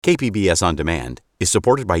KPBS On Demand is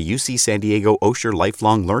supported by UC San Diego Osher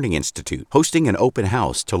Lifelong Learning Institute, hosting an open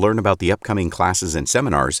house to learn about the upcoming classes and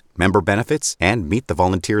seminars, member benefits, and meet the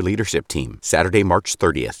volunteer leadership team. Saturday, March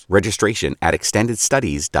 30th. Registration at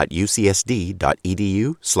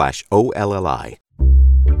extendedstudies.ucsd.edu/OLLI.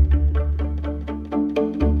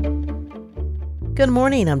 Good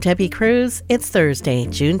morning, I'm Debbie Cruz. It's Thursday,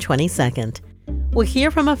 June 22nd. We'll hear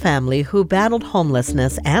from a family who battled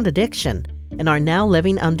homelessness and addiction and are now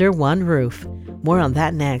living under one roof. More on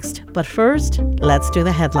that next. But first, let's do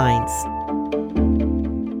the headlines.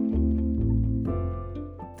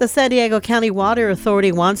 The San Diego County Water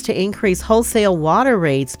Authority wants to increase wholesale water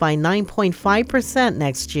rates by 9.5%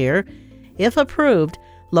 next year. If approved,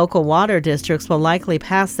 local water districts will likely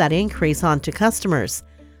pass that increase on to customers.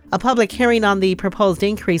 A public hearing on the proposed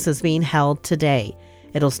increase is being held today.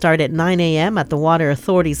 It'll start at 9 a.m. at the Water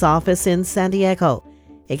Authority's office in San Diego.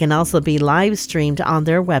 It can also be live streamed on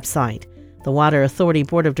their website. The Water Authority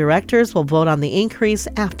Board of Directors will vote on the increase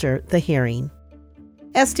after the hearing.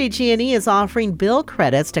 SDG&E is offering bill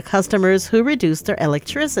credits to customers who reduce their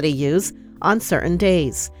electricity use on certain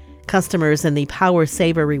days. Customers in the Power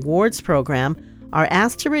Saver Rewards program are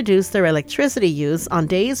asked to reduce their electricity use on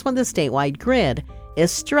days when the statewide grid is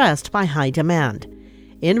stressed by high demand.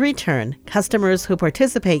 In return, customers who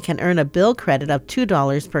participate can earn a bill credit of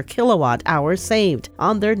 $2 per kilowatt hour saved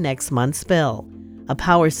on their next month's bill. A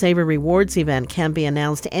Power Saver Rewards event can be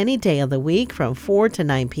announced any day of the week from 4 to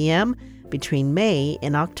 9 p.m. between May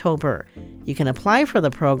and October. You can apply for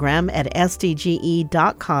the program at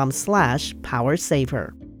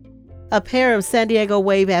sdge.com/powersaver. A pair of San Diego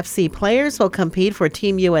Wave FC players will compete for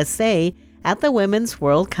Team USA at the Women's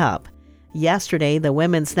World Cup. Yesterday, the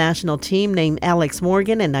women's national team named Alex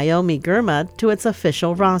Morgan and Naomi Girma to its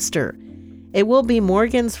official roster. It will be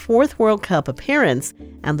Morgan's fourth World Cup appearance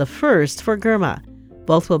and the first for Girma.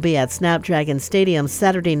 Both will be at Snapdragon Stadium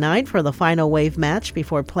Saturday night for the final Wave match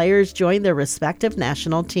before players join their respective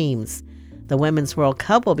national teams. The Women's World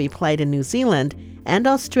Cup will be played in New Zealand and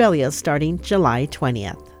Australia starting July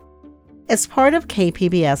 20th. As part of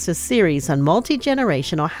KPBS's series on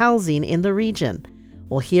multi-generational housing in the region,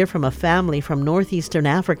 we'll hear from a family from northeastern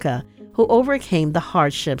Africa who overcame the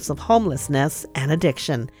hardships of homelessness and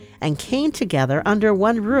addiction and came together under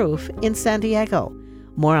one roof in San Diego.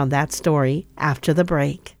 More on that story after the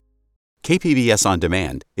break. KPBS On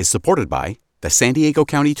Demand is supported by the San Diego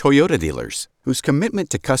County Toyota dealers, whose commitment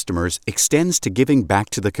to customers extends to giving back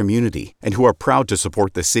to the community and who are proud to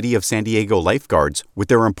support the City of San Diego lifeguards with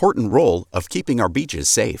their important role of keeping our beaches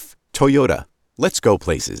safe. Toyota, let's go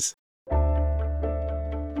places.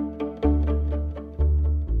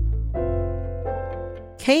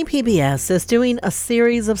 KPBS is doing a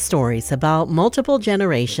series of stories about multiple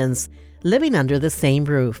generations living under the same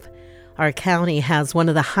roof. Our county has one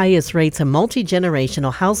of the highest rates of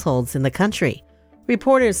multi-generational households in the country.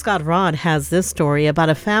 Reporter Scott Rod has this story about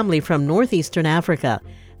a family from northeastern Africa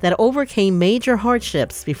that overcame major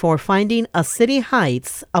hardships before finding a City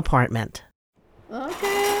Heights apartment.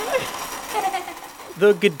 Okay.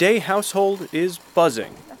 The G'day household is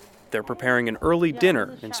buzzing. They're preparing an early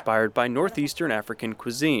dinner inspired by northeastern African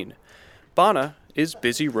cuisine. Bana is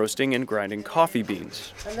busy roasting and grinding coffee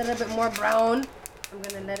beans. A little bit more brown. I'm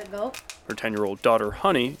going to let it go. Her 10-year-old daughter,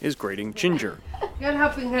 Honey, is grating ginger. Good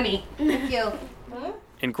helping, Honey. Thank you.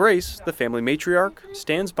 And Grace, the family matriarch,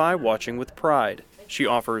 stands by watching with pride. She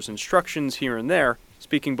offers instructions here and there,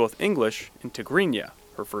 speaking both English and Tigrinya,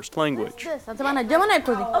 her first language.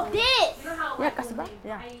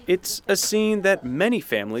 It's a scene that many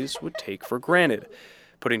families would take for granted,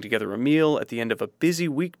 putting together a meal at the end of a busy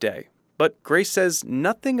weekday. But Grace says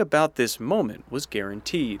nothing about this moment was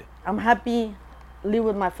guaranteed. I'm happy to live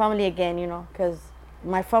with my family again, because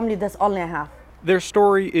my family, that's all I have. Their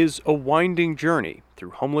story is a winding journey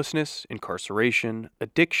through homelessness, incarceration,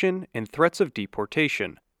 addiction, and threats of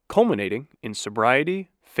deportation, culminating in sobriety,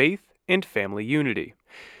 faith, and family unity.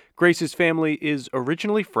 Grace's family is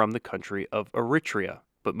originally from the country of Eritrea,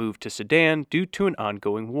 but moved to Sudan due to an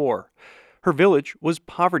ongoing war. Her village was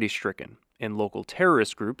poverty-stricken, and local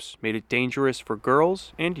terrorist groups made it dangerous for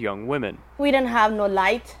girls and young women. We didn't have no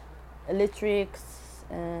light, electrics,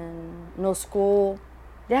 and no school.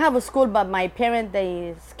 They have a school, but my parents,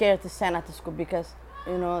 they scared to send us to school because,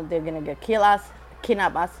 they're going to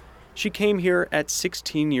kidnap us. She came here at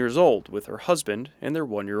 16 years old with her husband and their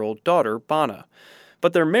 1-year-old daughter, Bana.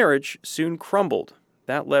 But their marriage soon crumbled.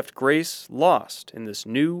 That left Grace lost in this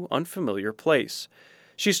new, unfamiliar place.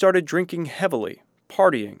 She started drinking heavily,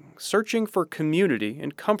 partying, searching for community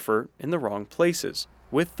and comfort in the wrong places,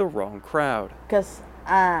 with the wrong crowd. Because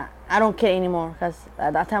I don't care anymore, because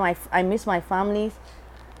at that time I miss my family,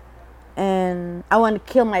 and I want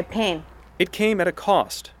to kill my pain. It came at a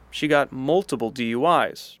cost. She got multiple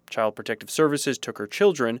DUIs. Child Protective Services took her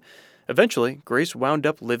children. Eventually, Grace wound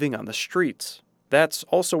up living on the streets. That's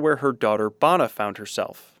also where her daughter Bana found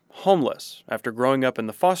herself, homeless, after growing up in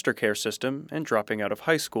the foster care system and dropping out of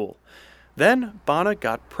high school. Then Bana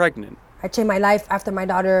got pregnant. I changed my life after my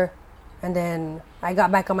daughter, and then I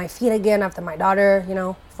got back on my feet again after my daughter,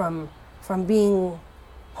 from being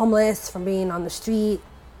homeless, from being on the street.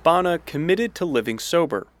 Bana committed to living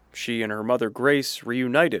sober. She and her mother Grace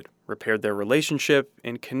reunited, repaired their relationship,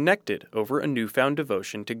 and connected over a newfound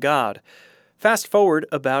devotion to God. Fast forward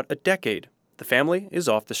about a decade. The family is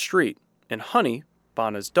off the street, and Honey,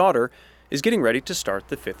 Bana's daughter, is getting ready to start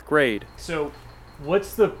the 5th grade. So,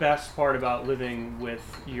 what's the best part about living with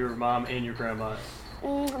your mom and your grandma?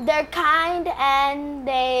 They're kind and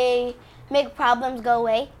they make problems go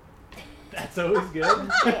away. That's always good.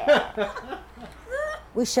 Yeah.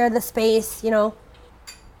 We share the space,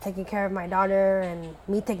 taking care of my daughter and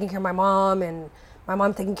me taking care of my mom and my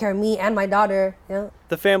mom taking care of me and my daughter.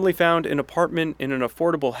 The family found an apartment in an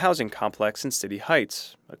affordable housing complex in City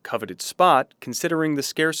Heights, a coveted spot considering the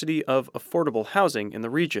scarcity of affordable housing in the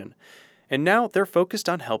region. And now they're focused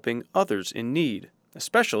on helping others in need,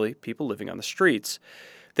 especially people living on the streets.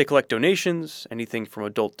 They collect donations, anything from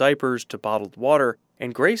adult diapers to bottled water,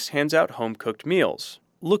 and Grace hands out home-cooked meals.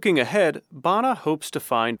 Looking ahead, Bana hopes to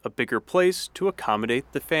find a bigger place to accommodate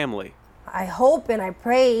the family. I hope and I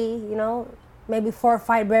pray, maybe 4 or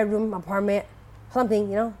 5 bedroom apartment,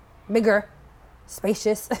 something, bigger,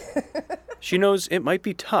 spacious. She knows it might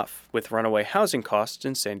be tough with runaway housing costs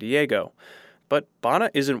in San Diego, but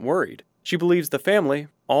Bana isn't worried. She believes the family,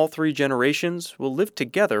 all 3 generations, will live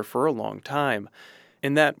together for a long time,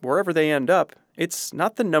 and that wherever they end up, it's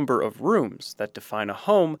not the number of rooms that define a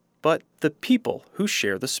home, but the people who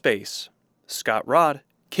share the space. Scott Rod,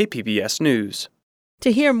 KPBS News.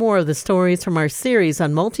 To hear more of the stories from our series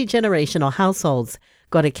on multi-generational households,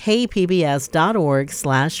 go to kpbs.org/roof.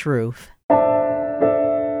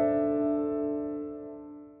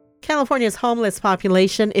 California's homeless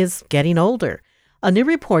population is getting older. A new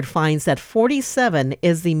report finds that 47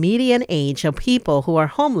 is the median age of people who are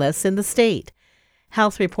homeless in the state.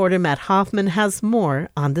 Health reporter Matt Hoffman has more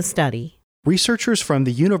on the study. Researchers from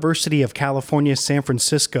the University of California, San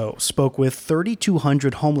Francisco spoke with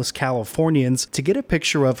 3,200 homeless Californians to get a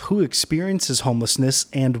picture of who experiences homelessness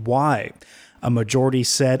and why. A majority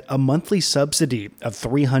said a monthly subsidy of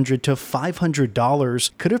 $300 to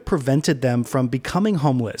 $500 could have prevented them from becoming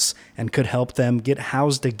homeless and could help them get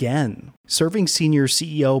housed again. Serving Senior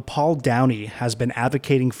CEO Paul Downey has been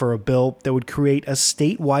advocating for a bill that would create a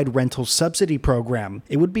statewide rental subsidy program.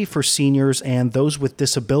 It would be for seniors and those with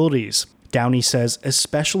disabilities. Downey says,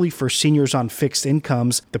 especially for seniors on fixed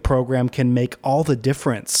incomes, the program can make all the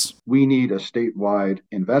difference. We need a statewide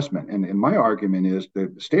investment. And my argument is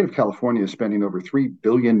that the state of California is spending over $3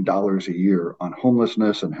 billion a year on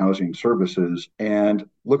homelessness and housing services. And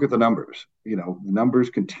look at the numbers. The numbers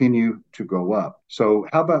continue to go up. So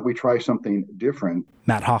how about we try something different?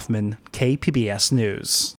 Matt Hoffman, KPBS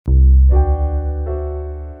News.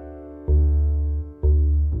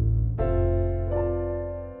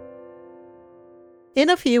 In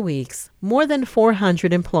a few weeks, more than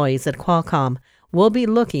 400 employees at Qualcomm will be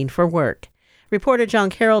looking for work. Reporter John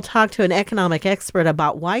Carroll talked to an economic expert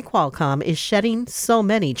about why Qualcomm is shedding so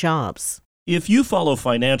many jobs. If you follow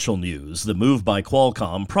financial news, the move by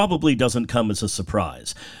Qualcomm probably doesn't come as a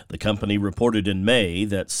surprise. The company reported in May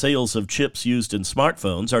that sales of chips used in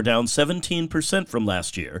smartphones are down 17% from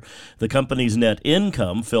last year. The company's net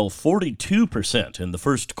income fell 42% in the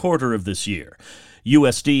first quarter of this year.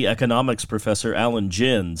 USD economics professor Alan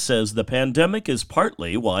Jin says the pandemic is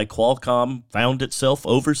partly why Qualcomm found itself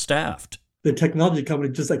overstaffed. The technology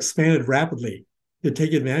company just expanded rapidly to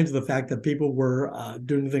take advantage of the fact that people were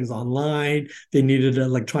doing things online. They needed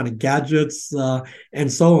electronic gadgets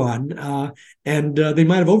and so on. And they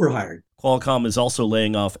might have overhired. Qualcomm is also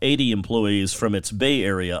laying off 80 employees from its Bay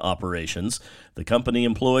Area operations. The company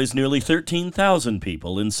employs nearly 13,000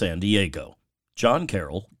 people in San Diego. John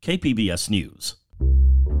Carroll, KPBS News.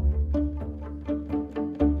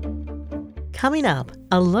 Coming up,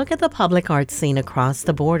 a look at the public art scene across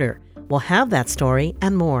the border. We'll have that story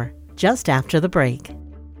and more just after the break.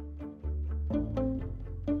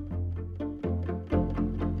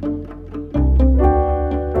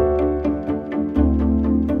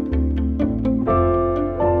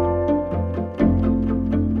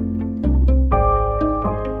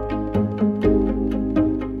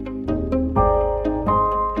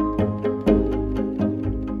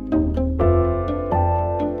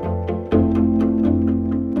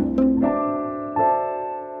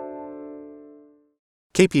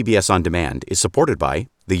 KPBS On Demand is supported by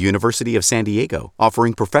the University of San Diego,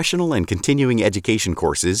 offering professional and continuing education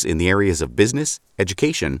courses in the areas of business,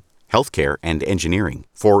 education, healthcare, and engineering.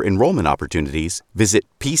 For enrollment opportunities, visit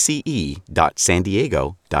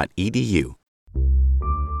pce.sandiego.edu.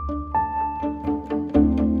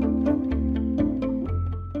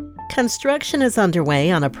 Construction is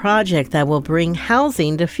underway on a project that will bring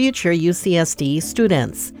housing to future UCSD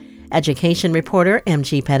students. Education reporter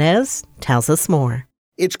MG Perez tells us more.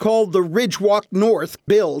 It's called the Ridgewalk North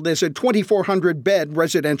build as a 2,400-bed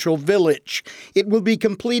residential village. It will be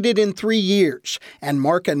completed in 3 years and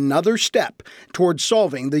mark another step towards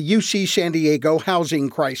solving the UC San Diego housing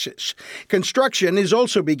crisis. Construction is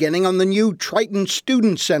also beginning on the new Triton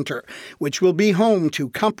Student Center, which will be home to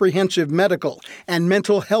comprehensive medical and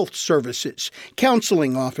mental health services,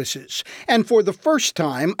 counseling offices, and for the first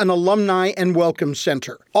time, an alumni and welcome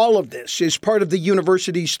center. All of this is part of the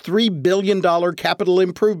university's $3 billion capital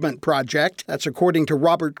improvement project. That's according to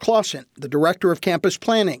Robert Clausen, the director of campus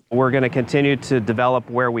planning. We're going to continue to develop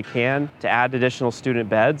where we can to add additional student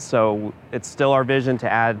beds. So it's still our vision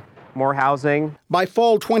to add more housing. By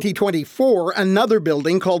fall 2024, another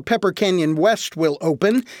building called Pepper Canyon West will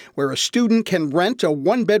open, where a student can rent a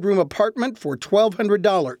one-bedroom apartment for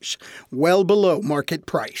 $1,200, well below market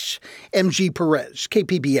price. MG Perez,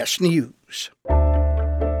 KPBS News.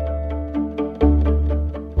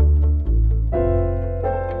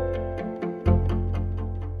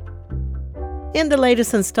 In the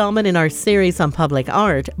latest installment in our series on public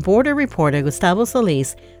art, border reporter Gustavo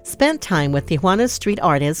Solis spent time with Tijuana's street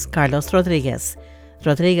artist Carlos Rodriguez.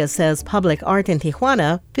 Rodriguez says public art in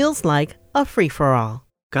Tijuana feels like a free-for-all.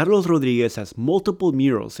 Carlos Rodriguez has multiple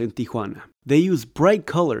murals in Tijuana. They use bright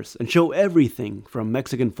colors and show everything from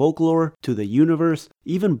Mexican folklore to the universe,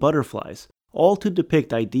 even butterflies, all to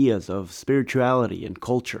depict ideas of spirituality and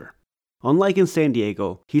culture. Unlike in San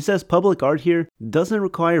Diego, he says public art here doesn't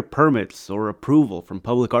require permits or approval from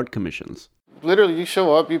public art commissions. Literally, you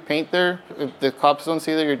show up, you paint there. If the cops don't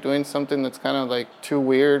see that you're doing something that's kind of like too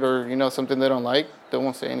weird or, something they don't like, they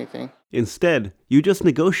won't say anything. Instead, you just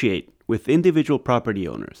negotiate with individual property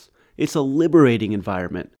owners. It's a liberating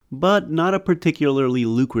environment, but not a particularly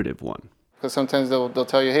lucrative one. Because sometimes they'll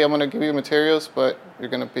tell you, hey, I'm going to give you materials, but you're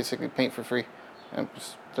going to basically paint for free. And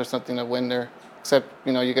there's nothing to win there. Except,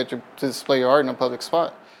 you get to display your art in a public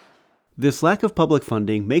spot. This lack of public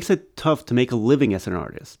funding makes it tough to make a living as an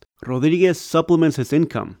artist. Rodriguez supplements his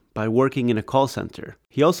income by working in a call center.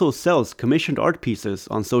 He also sells commissioned art pieces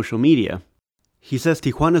on social media. He says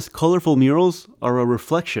Tijuana's colorful murals are a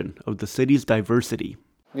reflection of the city's diversity.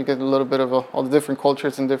 You get a little bit of all the different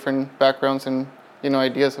cultures and different backgrounds and,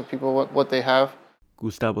 ideas of people, what they have.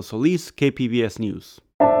 Gustavo Solis, KPBS News.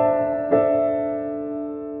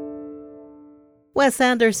 Wes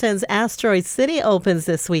Anderson's Asteroid City opens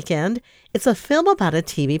this weekend. It's a film about a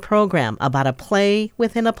TV program, about a play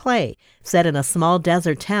within a play, set in a small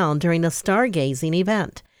desert town during a stargazing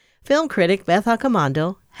event. Film critic Beth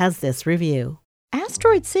Accomando has this review.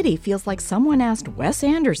 Asteroid City feels like someone asked Wes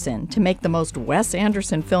Anderson to make the most Wes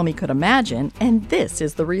Anderson film he could imagine, and this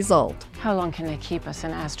is the result. How long can they keep us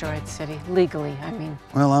in Asteroid City? Legally, I mean.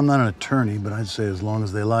 Well, I'm not an attorney, but I'd say as long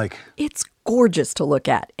as they like. It's gorgeous to look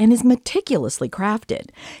at and is meticulously crafted,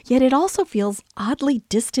 yet it also feels oddly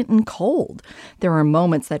distant and cold. There are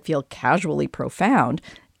moments that feel casually profound,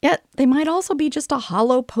 yet they might also be just a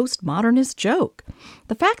hollow postmodernist joke.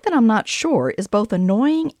 The fact that I'm not sure is both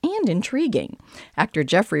annoying and intriguing. Actor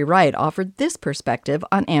Jeffrey Wright offered this perspective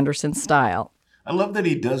on Anderson's style. I love that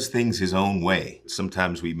he does things his own way.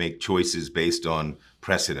 Sometimes we make choices based on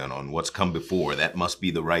precedent, on what's come before. That must be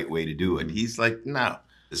the right way to do it. He's like, no.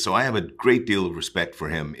 So I have a great deal of respect for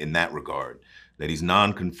him in that regard, that he's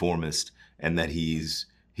nonconformist and that he's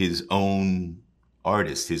his own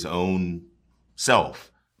artist, his own self.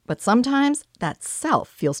 But sometimes that self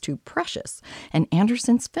feels too precious, and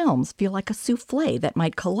Anderson's films feel like a souffle that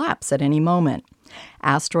might collapse at any moment.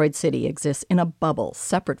 Asteroid City exists in a bubble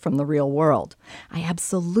separate from the real world. I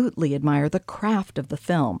absolutely admire the craft of the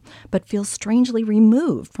film, but feel strangely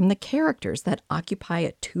removed from the characters that occupy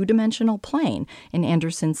a two-dimensional plane in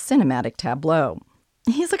Anderson's cinematic tableau.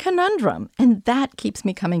 He's a conundrum, and that keeps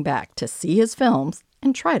me coming back to see his films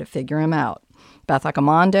and try to figure him out. Beth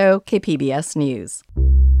Accomando, KPBS News.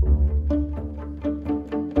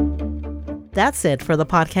 That's it for the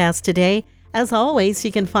podcast today. As always,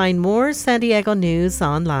 you can find more San Diego news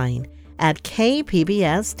online at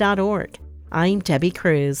kpbs.org. I'm Debbie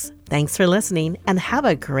Cruz. Thanks for listening and have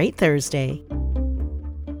a great Thursday.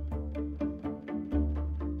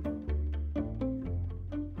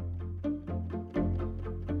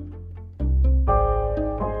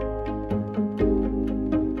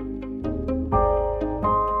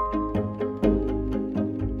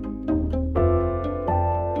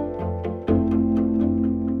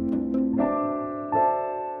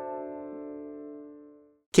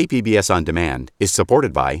 KPBS On Demand is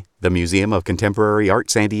supported by the Museum of Contemporary Art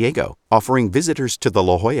San Diego, offering visitors to the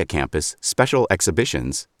La Jolla campus special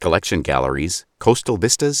exhibitions, collection galleries, coastal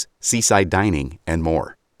vistas, seaside dining, and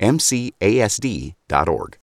more. MCASD.org.